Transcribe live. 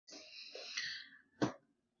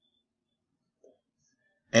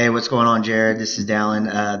Hey, what's going on, Jared? This is Dallin,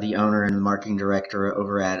 the owner and the marketing director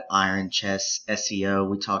over at Ironchess-SEO.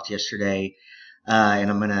 We talked yesterday, and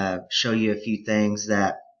I'm going to show you a few things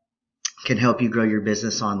that can help you grow your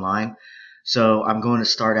business online. So I'm going to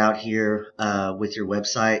start out here with your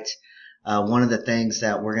website. One of the things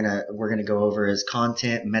that we're gonna go over is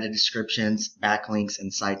content, meta descriptions, backlinks,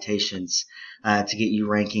 and citations to get you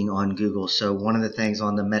ranking on Google. So one of the things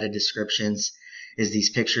on the meta descriptions is these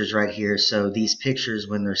pictures right here. So these pictures,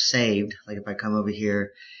 when they're saved, like if I come over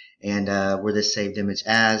here and where this saved image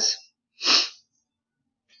as,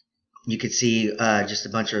 you could see just a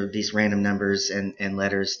bunch of these random numbers and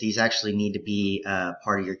letters. These actually need to be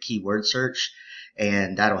part of your keyword search,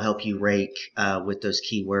 and that'll help you rank with those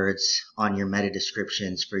keywords on your meta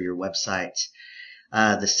descriptions for your website.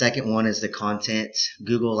 The second one is the content.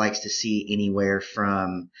 Google likes to see anywhere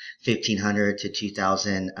from 1,500 to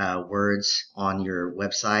 2,000 words on your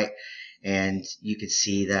website, and you can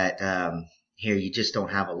see that here you just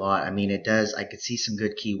don't have a lot. I mean, it does. I could see some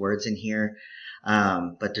good keywords in here,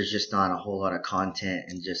 but there's just not a whole lot of content.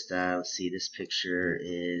 And just let's see, this picture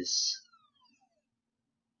is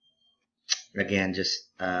again just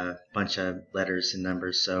a bunch of letters and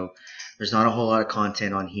numbers, so there's not a whole lot of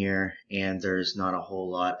content on here, and there's not a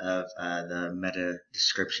whole lot of the meta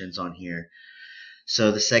descriptions on here.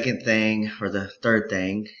 So the second thing, or the third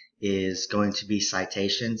thing, is going to be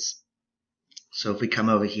citations. So if we come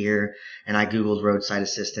over here and I googled roadside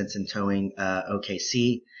assistance and towing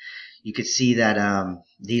OKC, you could see that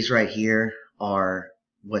these right here are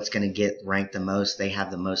what's going to get ranked the most. They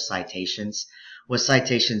have the most citations. What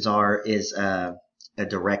citations are is a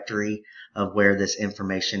directory of where this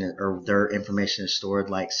information or their information is stored,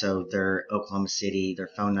 like so their Oklahoma City, their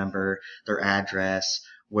phone number, their address,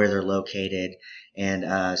 where they're located, and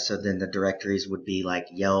so then the directories would be like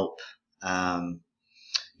Yelp.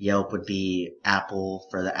 Yelp would be Apple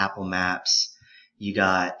for the Apple Maps. You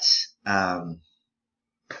got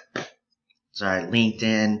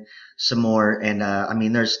LinkedIn, some more, and I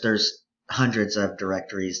mean there's hundreds of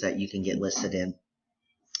directories that you can get listed in,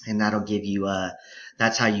 and that'll give you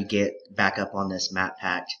that's how you get back up on this map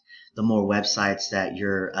pack. The more websites that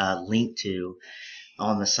you're linked to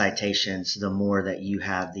on the citations, the more that you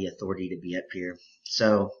have the authority to be up here.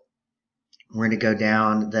 So we're going to go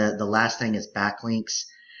down. The last thing is backlinks,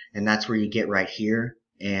 and that's where you get right here,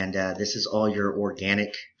 and this is all your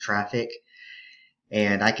organic traffic.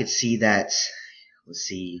 And I could see that, let's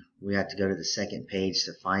see, we have to go to the second page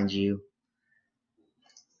to find you.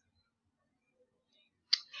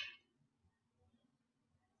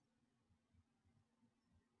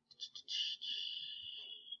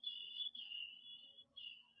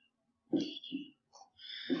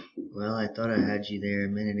 Well, I thought I had you there a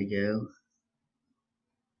minute ago.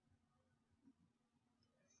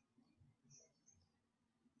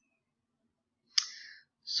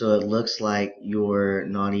 So it looks like you're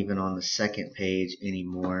not even on the second page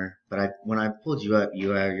anymore. But when I pulled you up,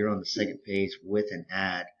 you're on the second page with an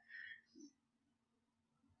ad.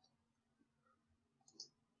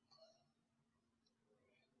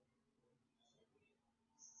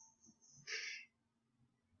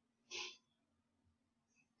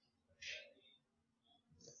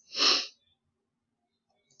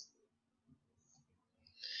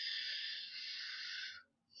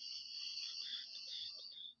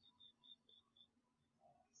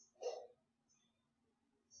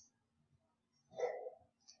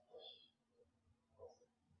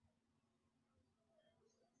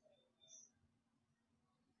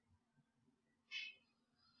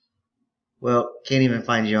 Well, can't even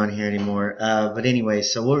find you on here anymore. But anyway,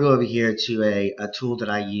 so we'll go over here to a tool that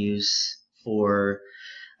I use for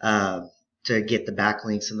uh, to get the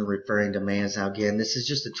backlinks and the referring domains. Now again, this is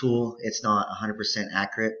just a tool. It's not 100%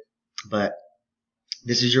 accurate, but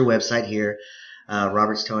this is your website here,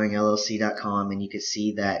 robertstowingllc.com, and you can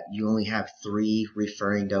see that you only have 3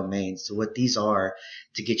 referring domains. So what these are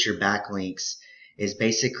to get your backlinks is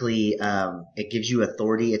basically it gives you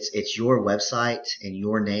authority. It's your website and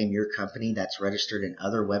your name, your company that's registered in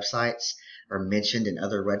other websites or mentioned in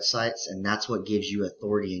other websites, and that's what gives you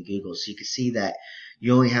authority in Google. So you can see that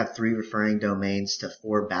you only have 3 referring domains to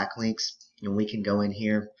 4 backlinks, and we can go in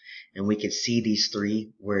here and we can see these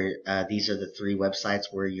 3 where these are the 3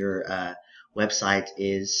 websites where your website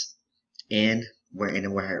is in, where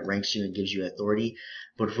it ranks you and gives you authority.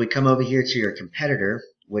 But if we come over here to your competitor,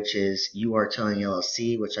 which is You Are Towing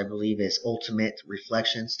LLC, which I believe is Ultimate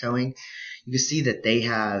Reflections Towing, you can see that they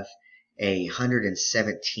have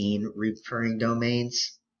 117 referring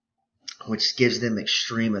domains, which gives them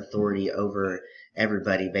extreme authority over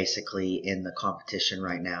everybody basically in the competition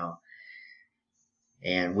right now.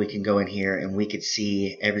 and we can go in here and we could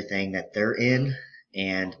see everything that they're in,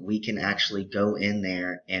 and we can actually go in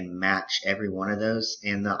there and match every one of those.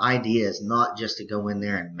 And the idea is not just to go in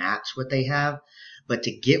there and match what they have, but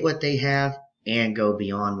to get what they have and go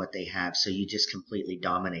beyond what they have, so you just completely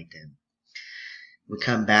dominate them. We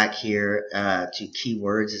come back here to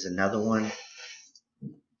keywords is another one.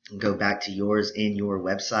 Go back to yours in your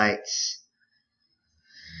websites,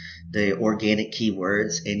 the organic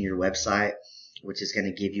keywords in your website, which is going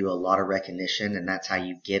to give you a lot of recognition, and that's how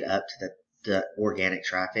you get up to the organic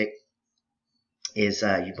traffic. Is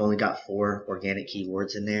you've only got 4 organic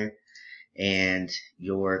keywords in there, and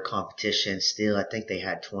your competition still, I think they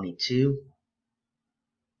had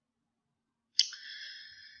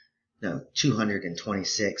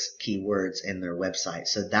 226 keywords in their website.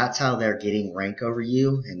 So that's how they're getting rank over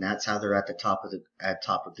you, and that's how they're at the top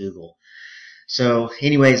of Google. So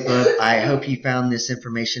anyways, Bub, I hope you found this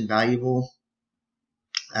information valuable.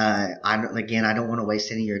 Again, I don't want to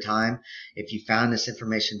waste any of your time. If you found this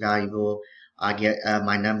information valuable, I get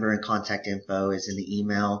my number and contact info is in the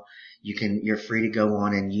email. You're free to go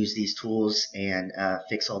on and use these tools and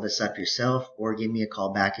fix all this up yourself, or give me a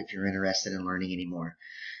call back if you're interested in learning any more.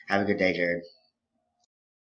 Have a good day, Jared.